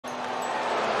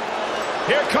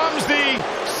Here comes the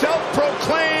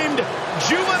self-proclaimed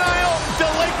juvenile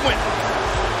delinquent.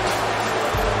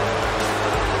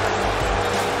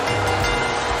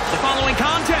 The following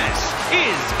contest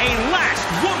is a last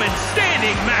woman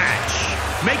standing match.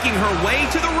 Making her way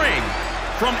to the ring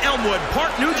from Elmwood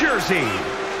Park, New Jersey,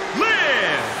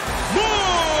 Liv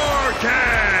Morgan.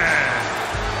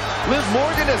 Liv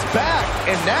Morgan is back,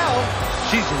 and now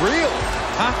she's real.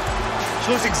 Huh?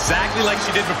 She looks exactly like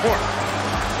she did before.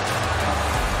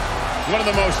 One of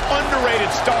the most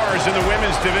underrated stars in the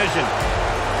women's division.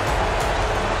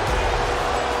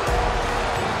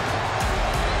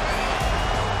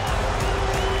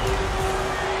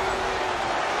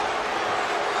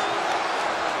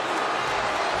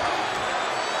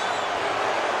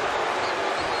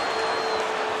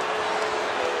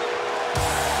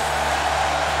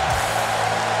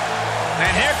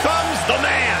 And here comes the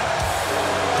man.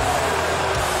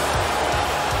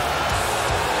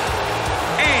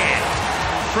 And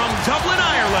from Dublin,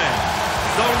 Ireland,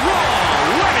 the Raw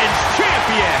Women's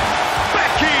Champion,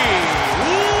 Becky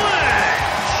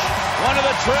Lynch. One of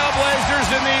the trailblazers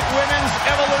in the women's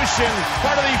evolution.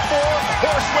 Part of the 4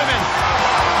 horsewomen.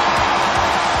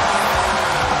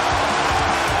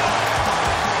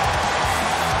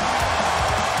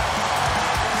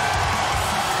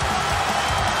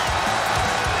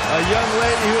 A young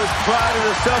lady who has prided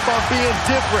herself on being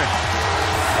different.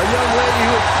 A young lady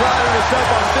who has prided herself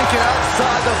on thinking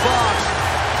outside the box.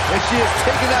 And she has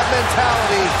taken that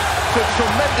mentality to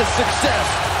tremendous success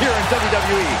here in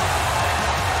WWE.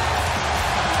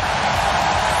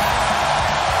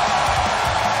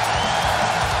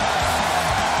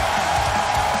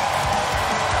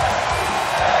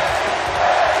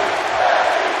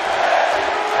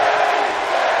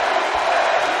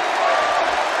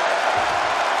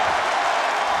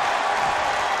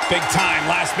 Big time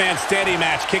last man standing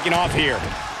match kicking off here.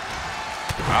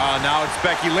 Now it's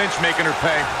Becky Lynch making her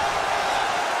pay.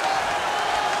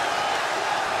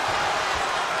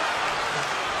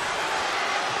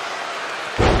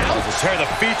 Ow, tear the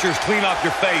features clean off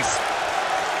your face.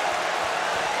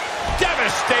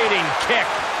 Devastating kick.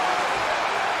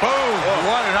 Boom. Oh,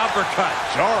 what an uppercut.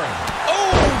 Jarring.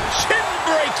 Oh,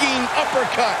 chin-breaking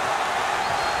uppercut.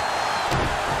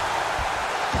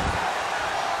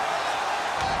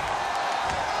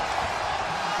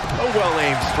 A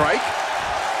well-aimed strike.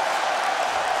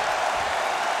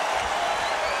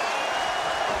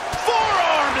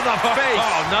 Forearm to the face.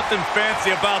 Oh, nothing fancy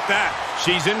about that.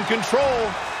 She's in control.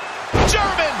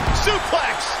 German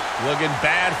suplex. Looking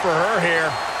bad for her here.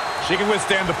 She can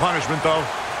withstand the punishment, though.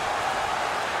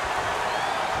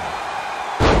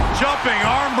 Jumping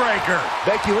arm breaker.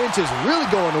 Becky Lynch is really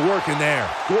going to work in there.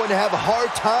 Going to have a hard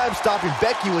time stopping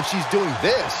Becky when she's doing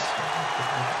this.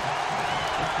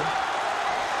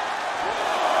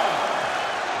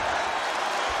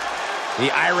 The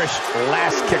Irish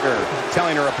last kicker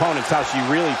telling her opponents how she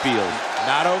really feels.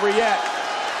 Not over yet.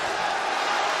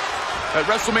 At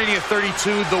WrestleMania 32,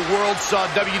 the world saw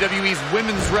WWE's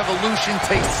Women's Revolution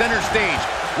take center stage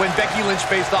when Becky Lynch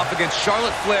faced off against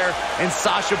Charlotte Flair and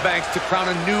Sasha Banks to crown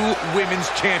a new women's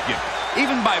champion.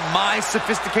 Even by my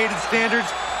sophisticated standards,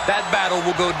 that battle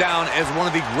will go down as one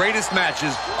of the greatest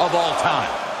matches of all time.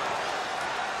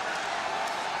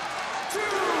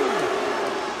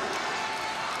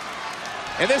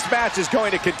 And this match is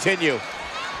going to continue.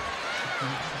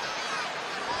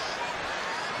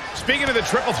 Speaking of the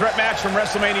triple threat match from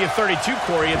WrestleMania 32,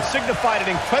 Corey, it signified an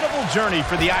incredible journey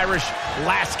for the Irish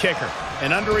last kicker.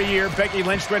 In under a year, Becky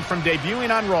Lynch went from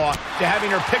debuting on Raw to having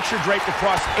her picture draped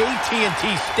across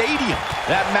AT&T Stadium.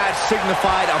 That match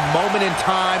signified a moment in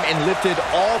time and lifted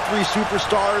all 3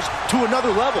 superstars to another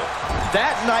level.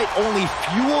 That night only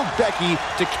fueled Becky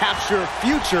to capture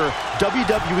future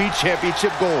WWE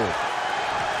Championship gold.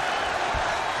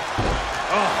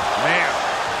 Oh, man.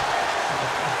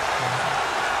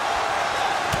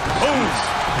 Oof.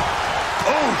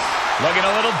 Oof. Looking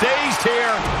a little dazed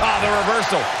here. The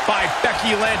reversal by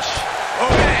Becky Lynch. Oh,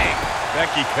 bang.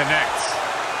 Becky connects.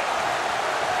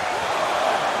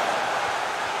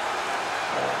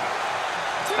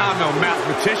 I'm no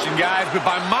mathematician, guys, but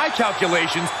by my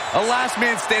calculations, a last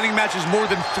man standing match is more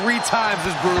than 3 times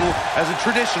as brutal as a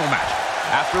traditional match.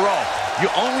 After all, you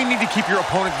only need to keep your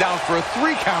opponent down for a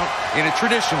 3 count in a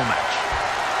traditional match.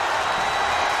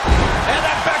 And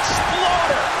that back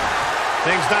slaughter.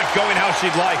 Things not going how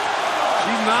she'd like.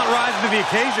 She's not rising to the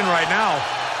occasion right now.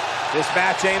 This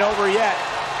match ain't over yet.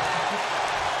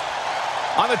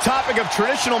 On the topic of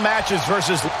traditional matches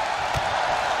versus...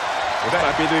 This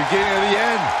might be the beginning of the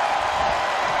end.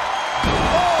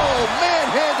 Oh,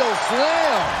 manhandle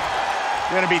slam.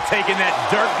 Going to be taking that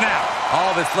dirt now.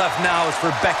 All that's left now is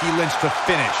for Becky Lynch to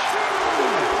finish.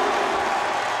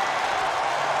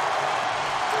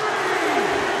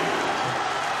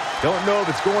 Don't know if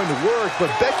it's going to work,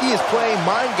 but Becky is playing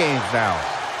mind games now.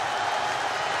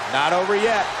 Not over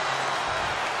yet.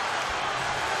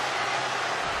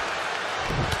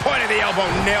 Point of the elbow,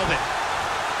 nailed it.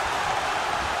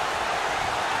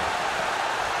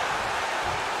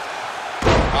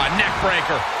 Neck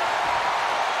breaker.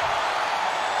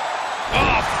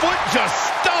 Oh, foot just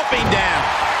stomping down.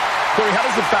 Corey, how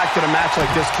does the fact that a match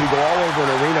like this can go all over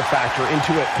an arena factor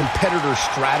into a competitor's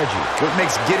strategy? What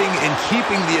makes getting and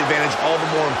keeping the advantage all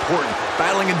the more important.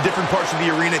 Battling in different parts of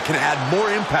the arena can add more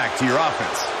impact to your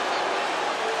offense.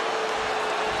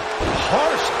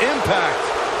 Harsh impact.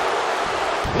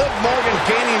 Liv Morgan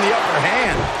gaining the upper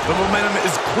hand. The momentum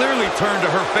is clearly turned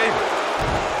to her favor.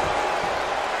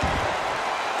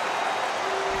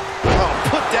 Oh,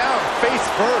 put down face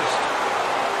first.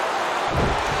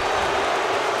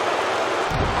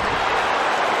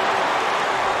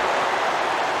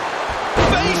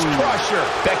 Face crusher.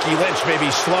 Becky Lynch may be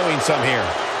slowing some here.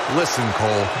 Listen,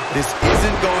 Cole, this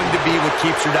isn't going to be what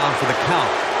keeps her down for the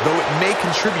count, though it may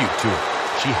contribute to it.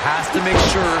 She has to make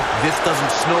sure this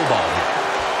doesn't snowball here.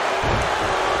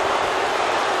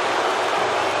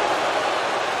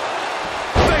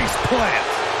 Face plant.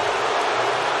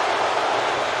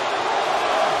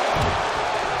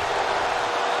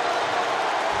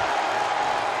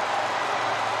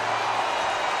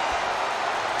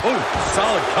 Oh,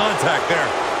 solid contact there.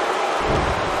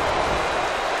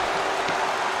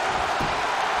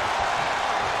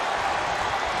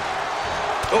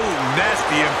 Oh,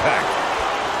 nasty impact.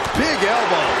 Big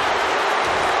elbow.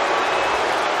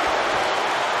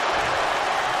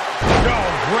 Oh,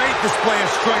 great display of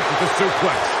strength with the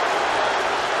suplex.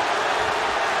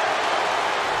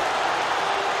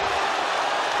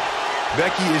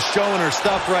 Becky is showing her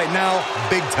stuff right now,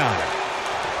 big time.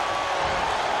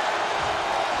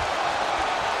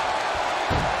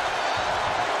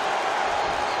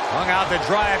 Hung out to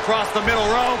dry across the middle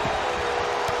rope.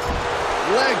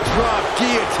 Leg drop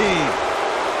guillotine.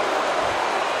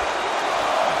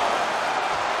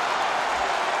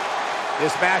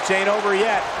 This match ain't over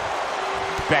yet.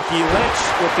 Becky Lynch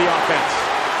with the offense.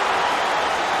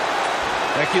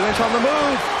 Becky Lynch on the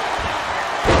move.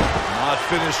 Not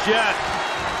finished yet.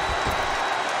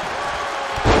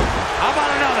 How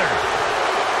about another?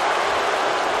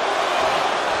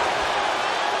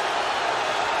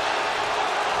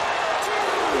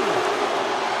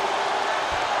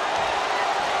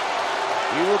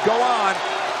 We will go on.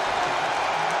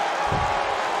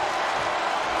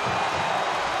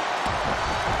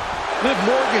 Liv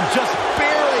Morgan just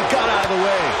barely got out of the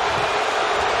way.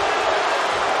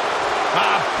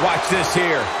 Watch this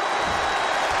here.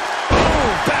 Oh,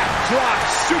 backdrop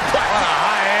suplex. On a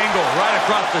high angle, right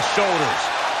across the shoulders.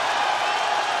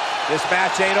 This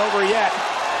match ain't over yet.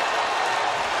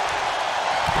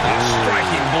 A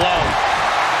striking blow.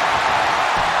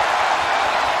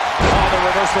 Oh, the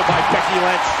reversal by Becky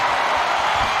Lynch.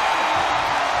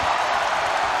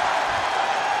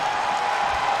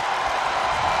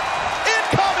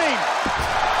 Incoming.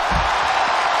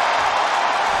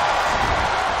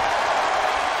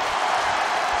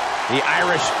 The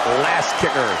Irish last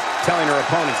kicker telling her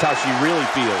opponents how she really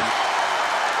feels.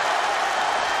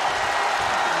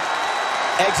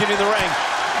 Exiting the ring.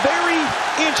 Very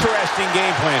interesting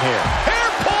game plan here. Hair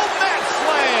pull mat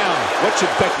slam. What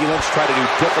should Becky Lynch try to do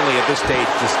differently at this stage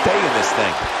to stay in this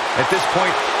thing? At this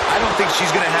point, I don't think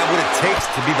she's going to have what it takes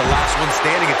to be the last one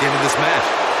standing at the end of this match.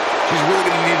 She's really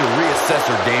going to need to reassess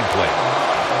her game plan.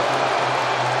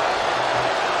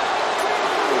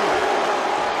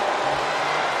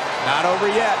 Not over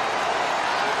yet.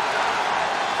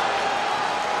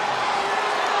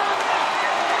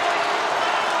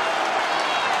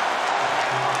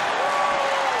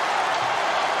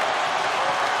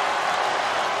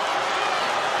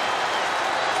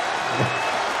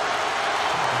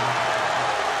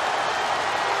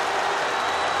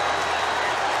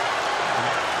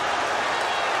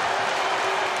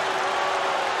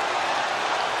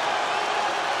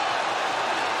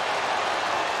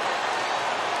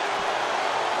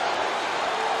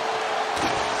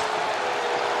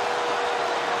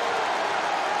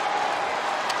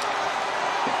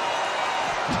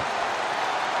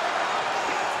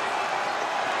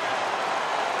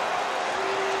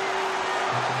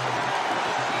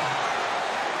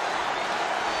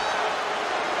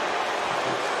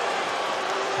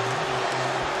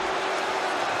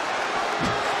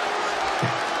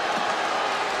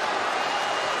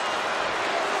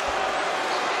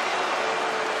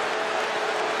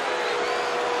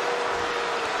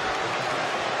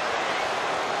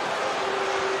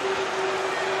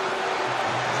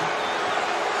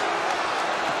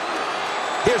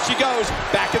 Here she goes,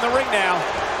 back in the ring now.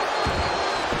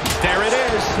 There it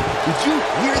is. Did you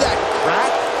hear that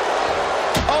crack?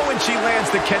 Oh, and she lands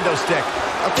the kendo stick.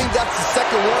 I think that's the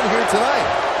second one here tonight.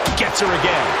 Gets her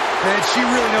again. Man, she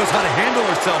really knows how to handle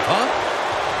herself, huh?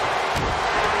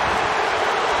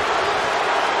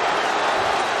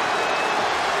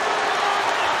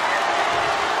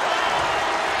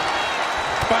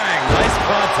 Bang, nice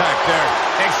contact there.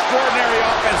 Extraordinary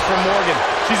offense from Morgan.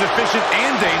 She's efficient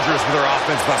and dangerous with her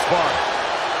offense thus far.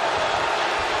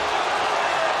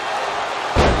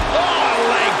 Oh,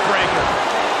 leg breaker.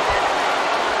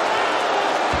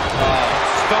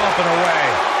 Stomping away.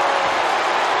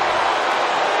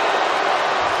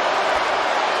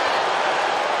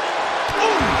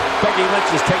 Becky Lynch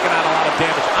has taken on a lot of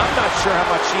damage. I'm not sure how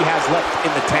much she has left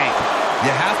in the tank.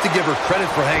 You have to give her credit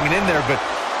for hanging in there, but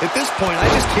at this point, I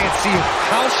just can't see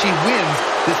how she wins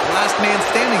this last man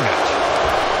standing match.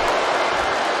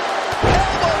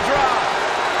 Elbow drop.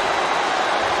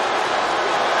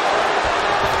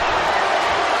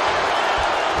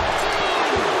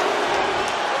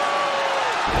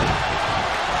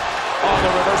 Oh, the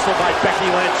reversal by Becky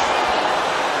Lynch.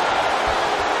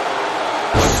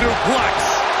 Suplex.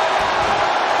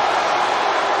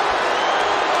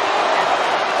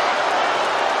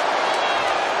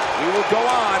 We will go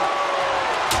on.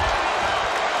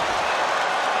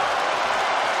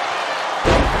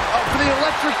 Up for the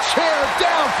electric chair,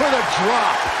 down for the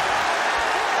drop.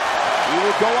 We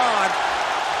will go on.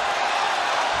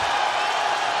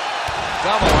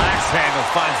 Double axe handle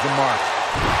finds the mark.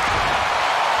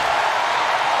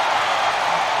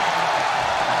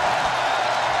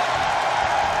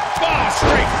 Oh,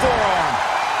 straight forearm.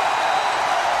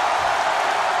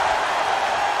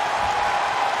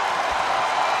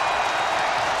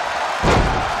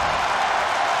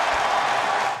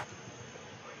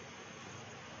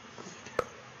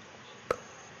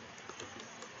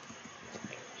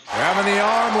 Grabbing the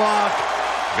arm lock.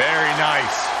 Very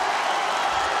nice.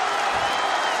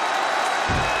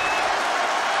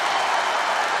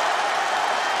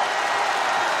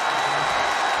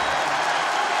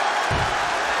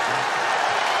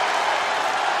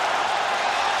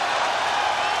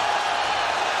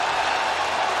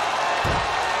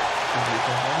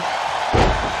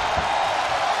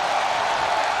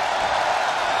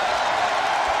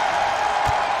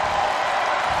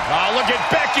 Oh, look at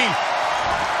Becky.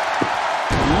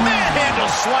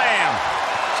 Manhandle slam.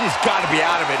 She's got to be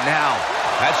out of it now.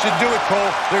 That should do it,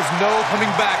 Cole. There's no coming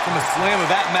back from a slam of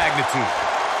that magnitude.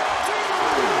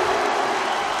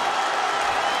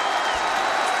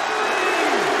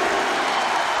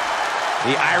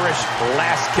 The Irish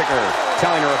last kicker,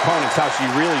 telling her opponents how she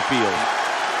really feels.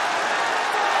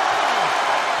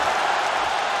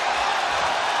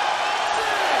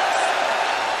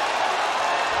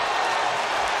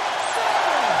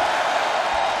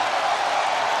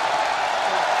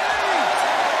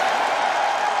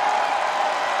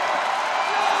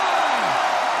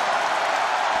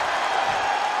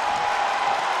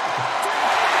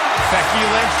 Becky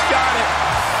Lynch got it.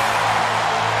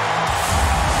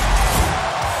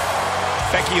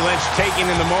 Becky Lynch taking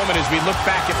in the moment as we look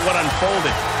back at what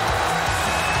unfolded.